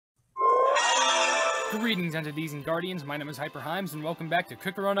Greetings, entities and guardians. My name is HyperHimes, and welcome back to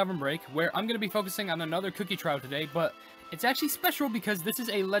Cooker on OvenBreak, where I'm going to be focusing on another cookie trial today, but it's actually special because this is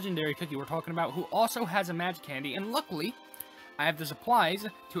a legendary cookie we're talking about who also has a magic candy, and luckily, I have the supplies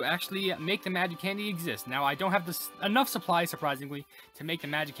to actually make the magic candy exist. Now, I don't have enough supplies, surprisingly, to make the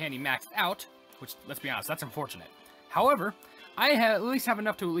magic candy maxed out, which, let's be honest, that's unfortunate. However, I at least have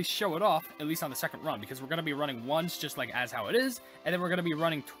enough to at least show it off, at least on the second run, because we're going to be running once, just like as how it is, and then we're going to be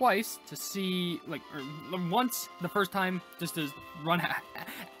running twice to see, like, or once the first time, just to run.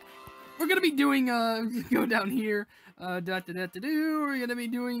 We're going to be doing, go down here, we're going to be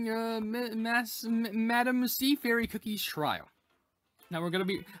doing, Madam Sea Fairy Cookies Trial. Now,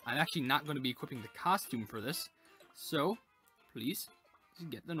 I'm actually not going to be equipping the costume for this, so, please,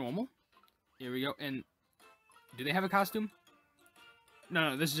 just get the normal. Here we go, and, do they have a costume?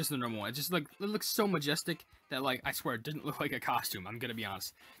 No, this is just the normal one. It just, like, it looks so majestic that, like, I swear, it didn't look like a costume. I'm gonna be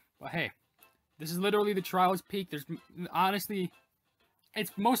honest. But, hey, this is literally the trials peak. There's, honestly,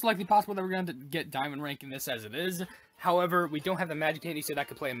 it's most likely possible that we're going to get diamond rank in this as it is. However, we don't have the magic candy, so that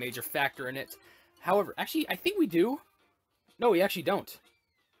could play a major factor in it. However, actually, I think we do. No, we actually don't.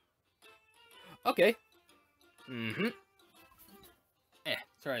 Okay.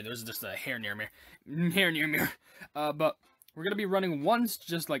 Sorry, there's just a hair near me. But we're going to be running once,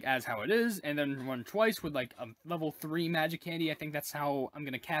 just like as how it is, and then run twice with like a level 3 magic candy. I think that's how I'm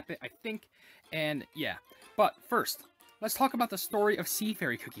going to cap it, I think. And yeah, but first, let's talk about the story of Sea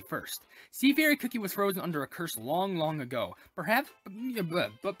Fairy Cookie first. Sea Fairy Cookie was frozen under a curse long, long ago. Perhaps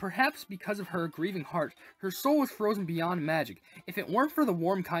because of her grieving heart, her soul was frozen beyond magic. If it weren't for the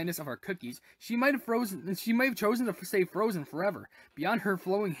warm kindness of our cookies, she might have chosen to stay frozen forever. Beyond her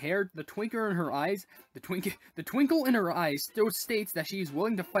flowing hair, the twinkle in her eyes still states that she is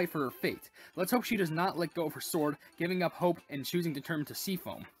willing to fight for her fate. Let's hope she does not let go of her sword, giving up hope and choosing to turn to sea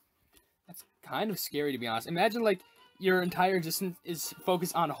foam. That's kind of scary, to be honest. Imagine, like, your entire existence is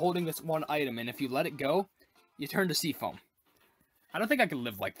focused on holding this one item, and if you let it go, you turn to sea foam. I don't think I could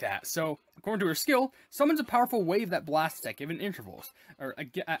live like that. So, according to her skill, summons a powerful wave that blasts at given intervals, or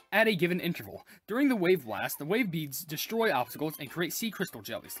at a given interval. During the wave blast, the wave beads destroy obstacles and create sea crystal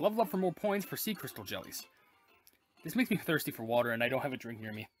jellies. Level up for more points for sea crystal jellies. This makes me thirsty for water, and I don't have a drink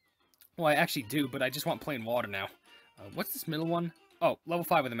near me. Well, I actually do, but I just want plain water now. What's this middle one? Oh, level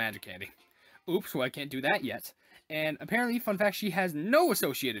 5 with a magic candy. Oops, well, I can't do that yet. And apparently, fun fact, she has no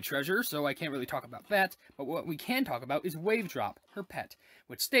associated treasure, so I can't really talk about that. But what we can talk about is Wave Drop, her pet,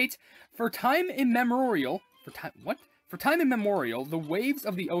 which states, For time immemorial, the waves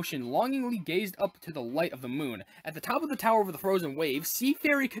of the ocean longingly gazed up to the light of the moon. At the top of the tower of the frozen waves, Sea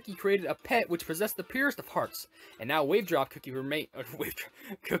Fairy Cookie created a pet which possessed the purest of hearts. And now Wave Drop remains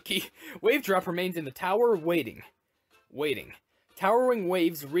in the tower, waiting. Towering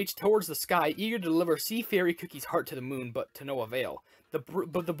waves reach towards the sky, eager to deliver Sea Fairy Cookie's heart to the moon, but to no avail.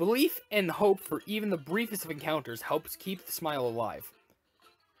 But the belief and hope for even the briefest of encounters helps keep the smile alive.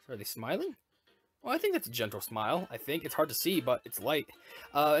 So are they smiling? Well, I think that's a gentle smile, I think. It's hard to see, but it's light.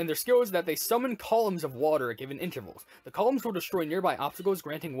 And their skill is that they summon columns of water at given intervals. The columns will destroy nearby obstacles,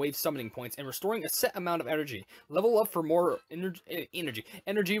 granting wave summoning points and restoring a set amount of energy. Level up for more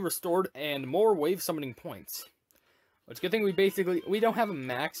energy restored and more wave summoning points. It's a good thing we don't have them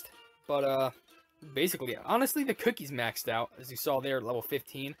maxed, but, basically, honestly, the cookie's maxed out, as you saw there, at level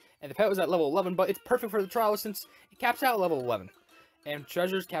 15, and the pet was at level 11, but it's perfect for the trial since it caps out at level 11. And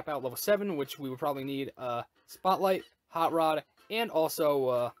treasures cap out level 7, which we would probably need, Spotlight, Hot Rod, and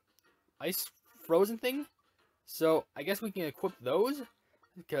also, Ice Frozen thing. So, I guess we can equip those,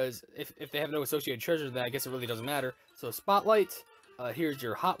 because if they have no associated treasures, then I guess it really doesn't matter. So, Spotlight, here's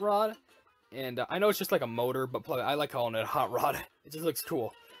your Hot Rod. And I know it's just like a motor, but I like calling it a hot rod. It just looks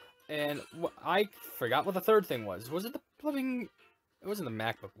cool. And I forgot what the third thing was. Was it the plumbing? It wasn't the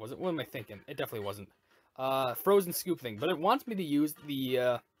MacBook, was it? What am I thinking? It definitely wasn't. Frozen scoop thing. But it wants me to use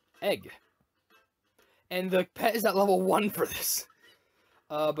the egg. And the pet is at level 1 for this.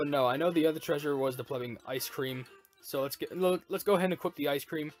 But no, I know the other treasure was the plumbing ice cream. So let's go ahead and equip the ice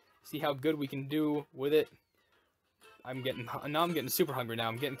cream. See how good we can do with it. I'm getting super hungry now.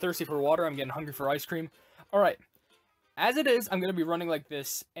 I'm getting thirsty for water. I'm getting hungry for ice cream. Alright. As it is, I'm going to be running like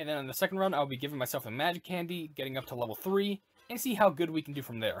this. And then in the second run, I'll be giving myself a magic candy, getting up to level 3, and see how good we can do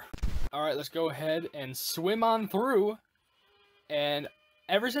from there. Alright, let's go ahead and swim on through. And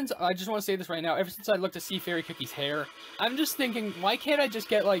I just want to say this right now, ever since I looked at Sea Fairy Cookie's hair, I'm just thinking, why can't I just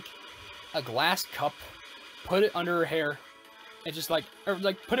get, like, a glass cup, put it under her hair, and just, like,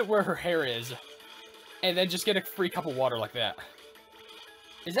 put it where her hair is, and then just get a free cup of water like that.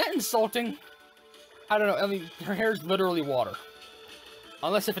 Is that insulting? I don't know. I mean, her hair is literally water.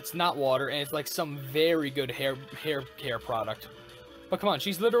 Unless if it's not water, and it's like some very good hair care product. But come on,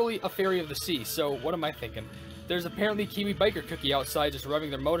 she's literally a fairy of the sea, so what am I thinking? There's apparently Kiwi biker cookie outside just revving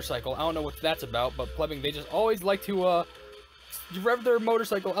their motorcycle. I don't know what that's about, but plumbing, they just always like to, rev their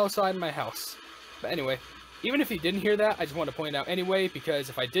motorcycle outside my house. But anyway, even if you didn't hear that, I just want to point it out anyway, because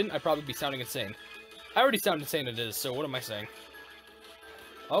if I didn't, I'd probably be sounding insane. I already sound insane as it is, so what am I saying?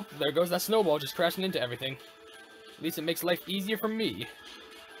 Oh, there goes that snowball just crashing into everything. At least it makes life easier for me.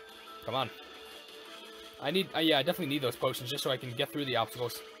 Come on. Yeah, I definitely need those potions just so I can get through the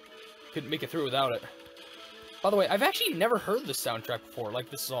obstacles. Couldn't make it through without it. By the way, I've actually never heard this soundtrack before, like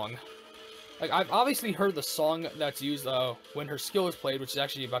this song. Like, I've obviously heard the song that's used when her skill is played, which is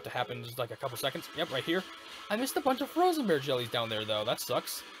actually about to happen in just like a couple seconds. Yep, right here. I missed a bunch of frozen bear jellies down there, though. That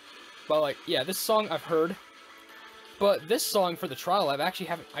sucks. But, like, yeah, this song I've heard. But this song for the trial,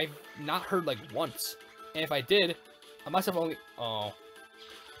 I've not heard, like, once. And if I did, I must have only... Oh.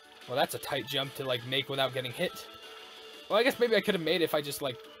 Well, that's a tight jump to, like, make without getting hit. Well, I guess maybe I could have made it if I just,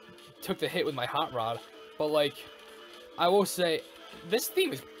 like, took the hit with my hot rod. But, like, I will say, this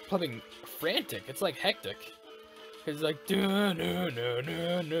theme is playing frantic. It's, like, hectic. Because, like,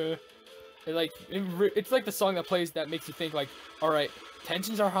 it's like the song that plays that makes you think, like, alright,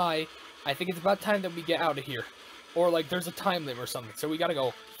 tensions are high. I think it's about time that we get out of here. Or, like, there's a time limit or something, so we gotta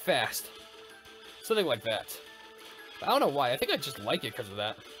go fast. Something like that. But I don't know why. I think I just like it because of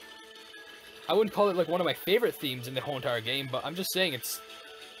that. I wouldn't call it, like, one of my favorite themes in the whole entire game, but I'm just saying it's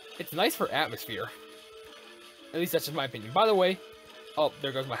nice for atmosphere. At least that's just my opinion. By the way, oh,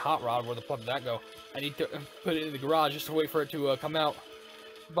 there goes my hot rod. Where the fuck did that go? I need to put it in the garage just to wait for it to come out.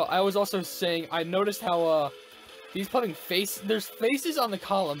 But I was also saying, I noticed how, these plumbing there's faces on the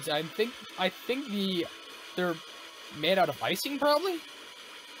columns. I think they're made out of icing, probably?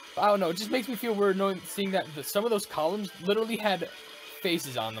 I don't know, it just makes me feel weird knowing, seeing that some of those columns literally had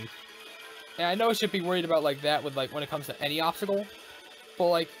faces on them. And I know I should be worried about, like, that with, like, when it comes to any obstacle. But,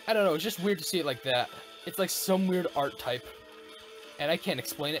 like, I don't know, it's just weird to see it like that. It's like some weird art type. And I can't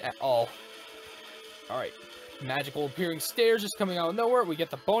explain it at all. Alright. Magical appearing stairs just coming out of nowhere. We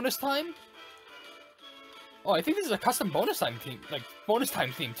get the bonus time. Oh, I think this is a custom bonus time theme. Like, bonus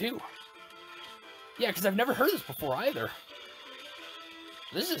time theme, too. Yeah, because I've never heard this before, either.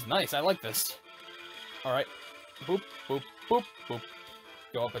 This is nice. I like this. Alright. Boop, boop, boop, boop.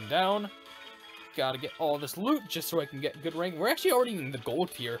 Go up and down. Gotta get all this loot just so I can get good rank. We're actually already in the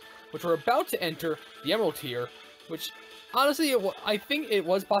gold tier, which we're about to enter the emerald tier, which, honestly, I think it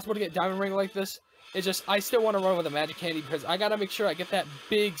was possible to get diamond rank like this. It's just, I still want to run with a magic candy because I gotta make sure I get that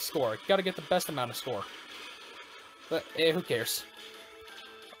big score. Gotta get the best amount of score. But, who cares?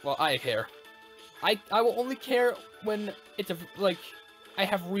 Well, I care. I will only care when it's, I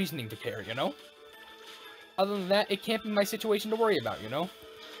have reasoning to care, you know? Other than that, it can't be my situation to worry about, you know?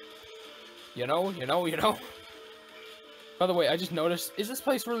 You know? By the way, I just noticed, is this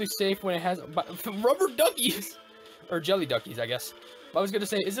place really safe when it has rubber duckies? Or jelly duckies, I guess. I was gonna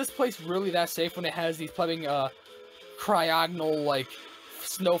say, is this place really that safe when it has these plumbing, cryogonal, like,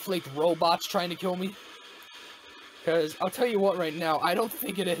 snowflake robots trying to kill me? Because, I'll tell you what right now, I don't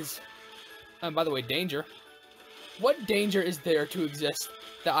think it is. And by the way, danger. What danger is there to exist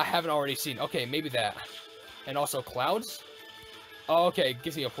that I haven't already seen? Okay, maybe that. And also clouds? Oh, okay,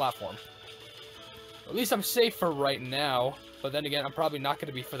 gives me a platform. At least I'm safe for right now. But then again, I'm probably not going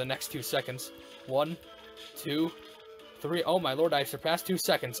to be for the next 2 seconds. 1, 2, 3. Oh my lord, I've surpassed 2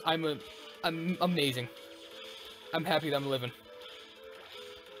 seconds. I'm amazing. I'm happy that I'm living.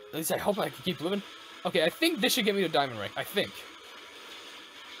 At least I hope I can keep living. Okay, I think this should get me to diamond rank. I think.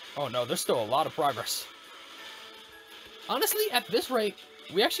 Oh no, there's still a lot of progress. Honestly, at this rate,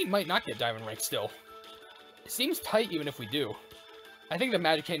 we actually might not get diamond rank still. It seems tight even if we do. I think the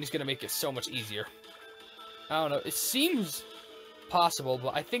magic candy is going to make it so much easier. I don't know, it seems possible,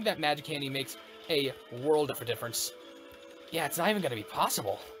 but I think that magic candy makes a world of a difference. Yeah, it's not even going to be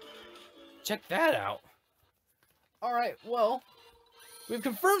possible. Check that out. Alright, well, we've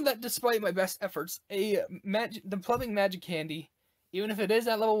confirmed that despite my best efforts, the plumbing magic candy, even if it is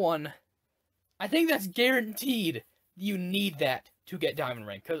at level 1, I think that's guaranteed. You need that to get diamond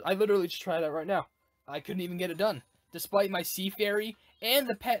rank, because I literally just tried that right now. I couldn't even get it done, despite my sea fairy and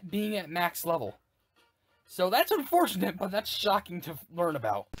the pet being at max level. So that's unfortunate, but that's shocking to learn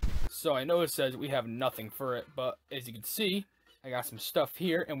about. So I know it says we have nothing for it, but as you can see, I got some stuff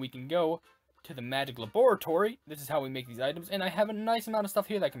here, and we can go to the magic laboratory. This is how we make these items, and I have a nice amount of stuff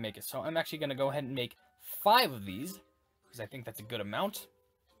here that can make it. So I'm actually going to go ahead and make 5 of these, because I think that's a good amount.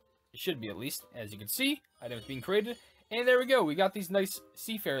 It should be, at least. As you can see, items being created. And there we go. We got these nice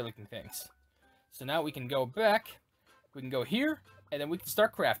sea fairy looking things. So now we can go back. We can go here. and then we can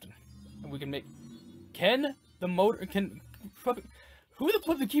start crafting. And we can make... Who the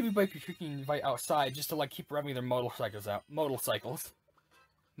flip the Kiwi Bike can invite outside just to, like, keep revving their motorcycles out? Motorcycles,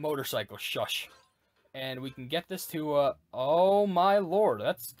 shush. And we can get this to, oh my lord,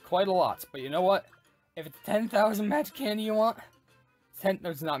 that's quite a lot. But you know what? If it's 10,000 magic candy you want...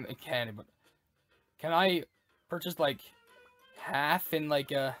 It's not candy, but... Can I purchase, like, half in,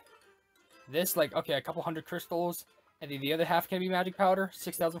 like, this? Like, okay, a couple hundred crystals, and then the other half can be magic powder?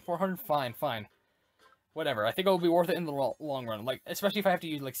 6,400? Fine, fine. Whatever, I think it'll be worth it in the long run. Like, especially if I have to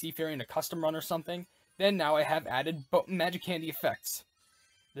use, like, Seafaring in a custom run or something. Then now I have added magic candy effects.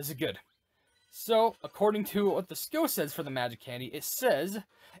 This is good. So, according to what the skill says for the magic candy, it says,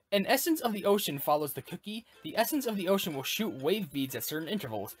 an essence of the ocean follows the cookie. The essence of the ocean will shoot wave beads at certain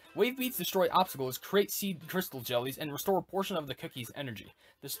intervals. Wave beads destroy obstacles, create seed crystal jellies, and restore a portion of the cookie's energy.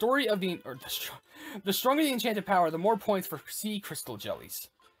 The stronger the enchanted power, the more points for sea crystal jellies.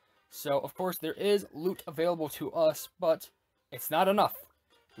 So, of course, there is loot available to us, but it's not enough.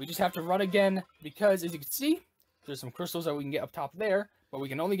 We just have to run again, because, as you can see, there's some crystals that we can get up top there, but we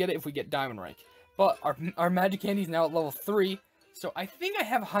can only get it if we get diamond rank. But our magic candy is now at level 3, so I think I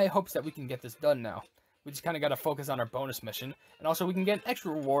have high hopes that we can get this done now. We just kind of got to focus on our bonus mission, and also we can get an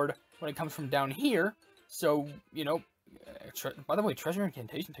extra reward when it comes from down here, so, you know, by the way, treasure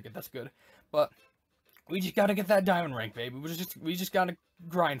incantation ticket, that's good, but we just got to get that diamond rank, baby. We just got to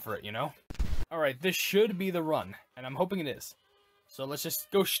grind for it, you know? Alright, this should be the run, and I'm hoping it is. So let's just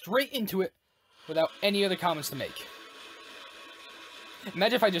go straight into it without any other comments to make.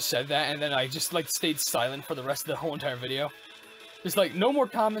 Imagine if I just said that, and then I just, like, stayed silent for the rest of the whole entire video. Just, like, no more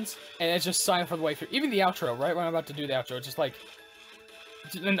comments, and it's just silent for the way through. Even the outro, right when I'm about to do the outro, it's just, like...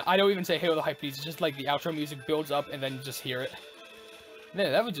 And I don't even say, hey, the Hypenese, it's just, like, the outro music builds up, and then you just hear it. Yeah,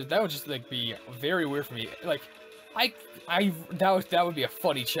 that would just, like, be very weird for me. Like, that would be a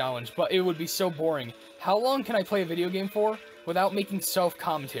funny challenge, but it would be so boring. How long can I play a video game for without making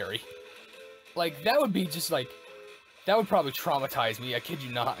self-commentary? Like, that would be just, like... That would probably traumatize me, I kid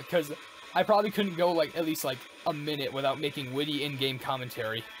you not, because I probably couldn't go, like, at least, like, a minute without making witty in-game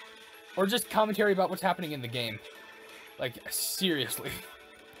commentary. Or just commentary about what's happening in the game. Like, seriously.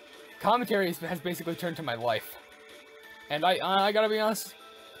 Commentary has basically turned to my life. And I gotta be honest,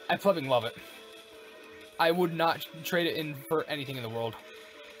 I flipping love it. I would not trade it in for anything in the world.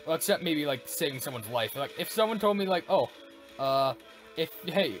 Well, except maybe, like, saving someone's life. Like, if someone told me, like, oh,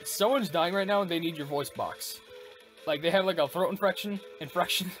 hey, someone's dying right now and they need your voice box. Like, they have, like, a throat infection,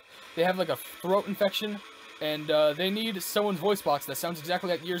 they have, like, a throat infection, and, they need someone's voice box that sounds exactly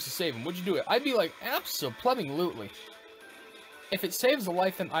like yours to save them. Would you do it? I'd be like, abso-plumbing-lutely. If it saves a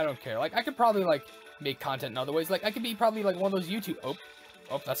life, then I don't care. Like, I could probably, like, make content in other ways. Like, I could be probably, like, one of those YouTube...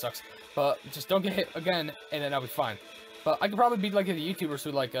 Oh, that sucks. But just don't get hit again, and then I'll be fine. But I could probably be, like, the YouTubers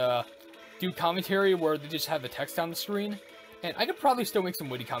who, like, do commentary where they just have the text on the screen. And I could probably still make some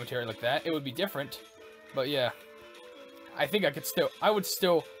witty commentary like that. It would be different. But, yeah. I think I would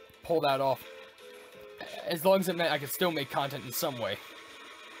still pull that off. As long as it meant I could still make content in some way.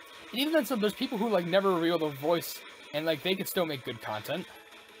 And even then, there's people who, like, never reveal their voice, and, like, they could still make good content.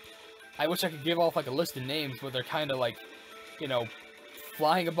 I wish I could give off, like, a list of names, but they're kind of, like, you know,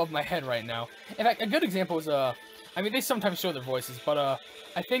 flying above my head right now. In fact, a good example is, I mean, they sometimes show their voices, but,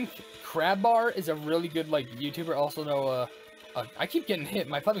 I think Crabbar is a really good, like, YouTuber. Also know, I keep getting hit.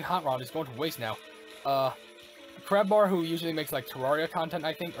 My fucking hot rod is going to waste now. Crabbar, who usually makes, like, Terraria content,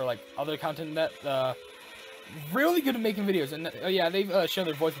 I think, or, like, other content that, really good at making videos, and, yeah, they've, shown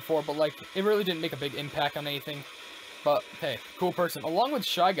their voice before, but, like, it really didn't make a big impact on anything, but, hey, cool person, along with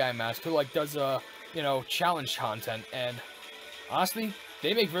Shy Guy Mask, who, like, does, you know, challenge content, and, honestly,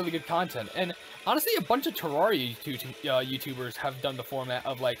 they make really good content, and, honestly, a bunch of Terraria YouTubers have done the format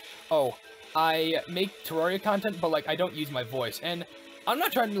of, like, oh, I make Terraria content, but, like, I don't use my voice, and I'm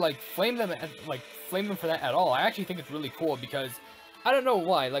not trying to, like, flame them for that at all. I actually think it's really cool because I don't know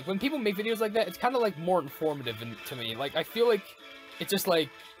why. Like, when people make videos like that, it's kind of, like, more informative to me. Like, I feel like it's just, like,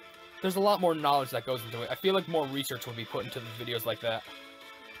 there's a lot more knowledge that goes into it. I feel like more research would be put into the videos like that.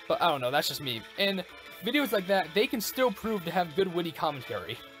 But I don't know, that's just me. And videos like that, they can still prove to have good witty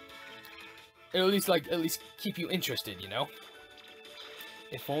commentary. At least keep you interested, you know?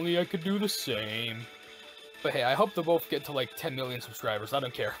 If only I could do the same. But hey, I hope they'll both get to, like, 10 million subscribers. I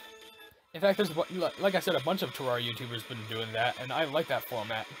don't care. In fact, there's, like I said, a bunch of Terraria YouTubers been doing that, and I like that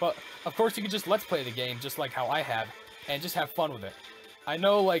format. But, of course, you can just Let's Play the game, just like how I have, and just have fun with it. I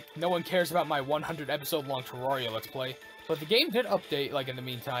know, like, no one cares about my 100-episode-long Terraria Let's Play, but the game did update, like, in the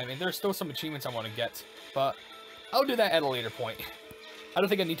meantime, and there's still some achievements I want to get. But I'll do that at a later point. I don't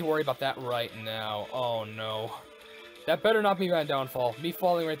think I need to worry about that right now. Oh, no. That better not be my downfall. Me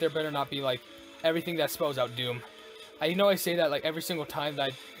falling right there better not be, like, everything that spells out doom. I know I say that, like, every single time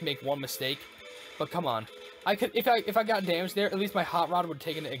that I make one mistake, but come on. I could, if I got damaged there, at least my hot rod would have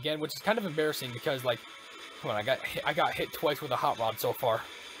taken it again, which is kind of embarrassing because, like, come on, I got hit twice with a hot rod so far.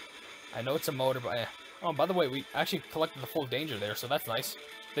 I know it's a motor, but oh, by the way, we actually collected the full danger there, so that's nice.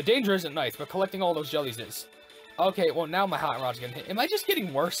 The danger isn't nice, but collecting all those jellies is. Okay, well, now my hot rod's getting hit. Am I just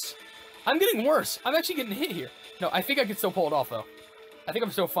getting worse? I'm getting worse. I'm actually getting hit here. No, I think I can still pull it off, though. I think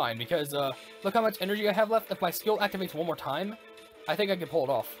I'm still fine, because, look how much energy I have left. If my skill activates one more time, I think I can pull it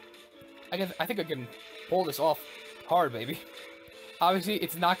off. I think I can pull this off hard, baby. Obviously,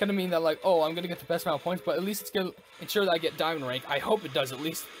 it's not going to mean that, like, oh, I'm going to get the best amount of points, but at least it's going to ensure that I get diamond rank. I hope it does, at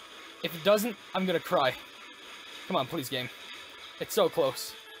least. If it doesn't, I'm going to cry. Come on, please, game. It's so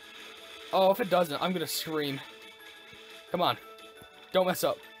close. Oh, if it doesn't, I'm going to scream. Come on. Don't mess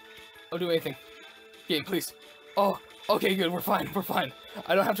up. Don't do anything. Game, please. Oh, okay, good. We're fine. We're fine.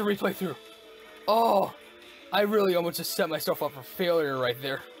 I don't have to replay through. Oh, I really almost just set myself up for failure right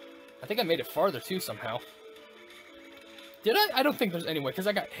there. I think I made it farther, too, somehow. Did I? I don't think there's any way, because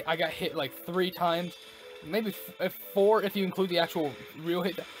I got hit, like, 3 times. Maybe 4 if you include the actual real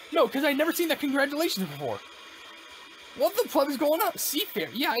hit. No, because I'd never seen that congratulations before. What the pleb is going on? Seafair.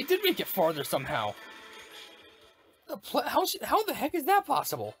 Yeah, I did make it farther somehow. How the heck is that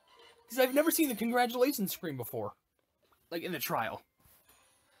possible? Because I've never seen the congratulations screen before. Like, in the trial.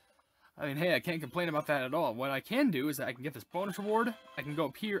 I mean, hey, I can't complain about that at all. What I can do is that I can get this bonus reward. I can go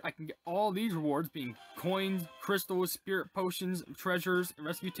up here. I can get all these rewards, being coins, crystals, spirit potions, treasures,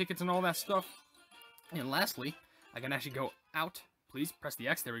 rescue tickets, and all that stuff. And lastly, I can actually go out. Please press the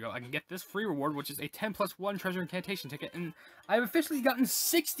X. There we go. I can get this free reward, which is a 10+1 treasure incantation ticket. And I've officially gotten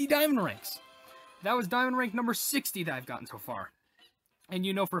 60 diamond ranks. That was diamond rank number 60 that I've gotten so far. And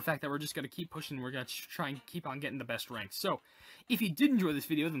you know for a fact that we're just going to keep pushing. We're going to try and keep on getting the best ranks. So, if you did enjoy this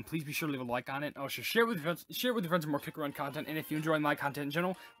video, then please be sure to leave a like on it. Also, share it with your friends for more Pick Run content. And if you enjoy my content in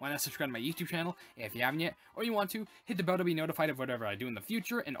general, why not subscribe to my YouTube channel? And if you haven't yet, or you want to, hit the bell to be notified of whatever I do in the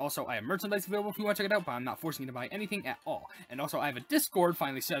future. And also, I have merchandise available if you want to check it out, but I'm not forcing you to buy anything at all. And also, I have a Discord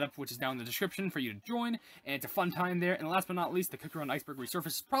finally set up, which is down in the description for you to join. And it's a fun time there. And last but not least, the Pick Run Iceberg Resurface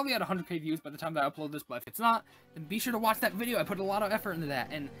is probably at 100k views by the time that I upload this. But if it's not, then be sure to watch that video. I put a lot of effort into that,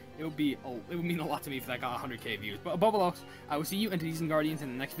 and it would mean a lot to me if that got 100k views. But above all else, I will see you, Entities and Guardians,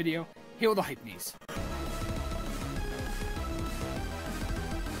 in the next video. Hail the Hypenese.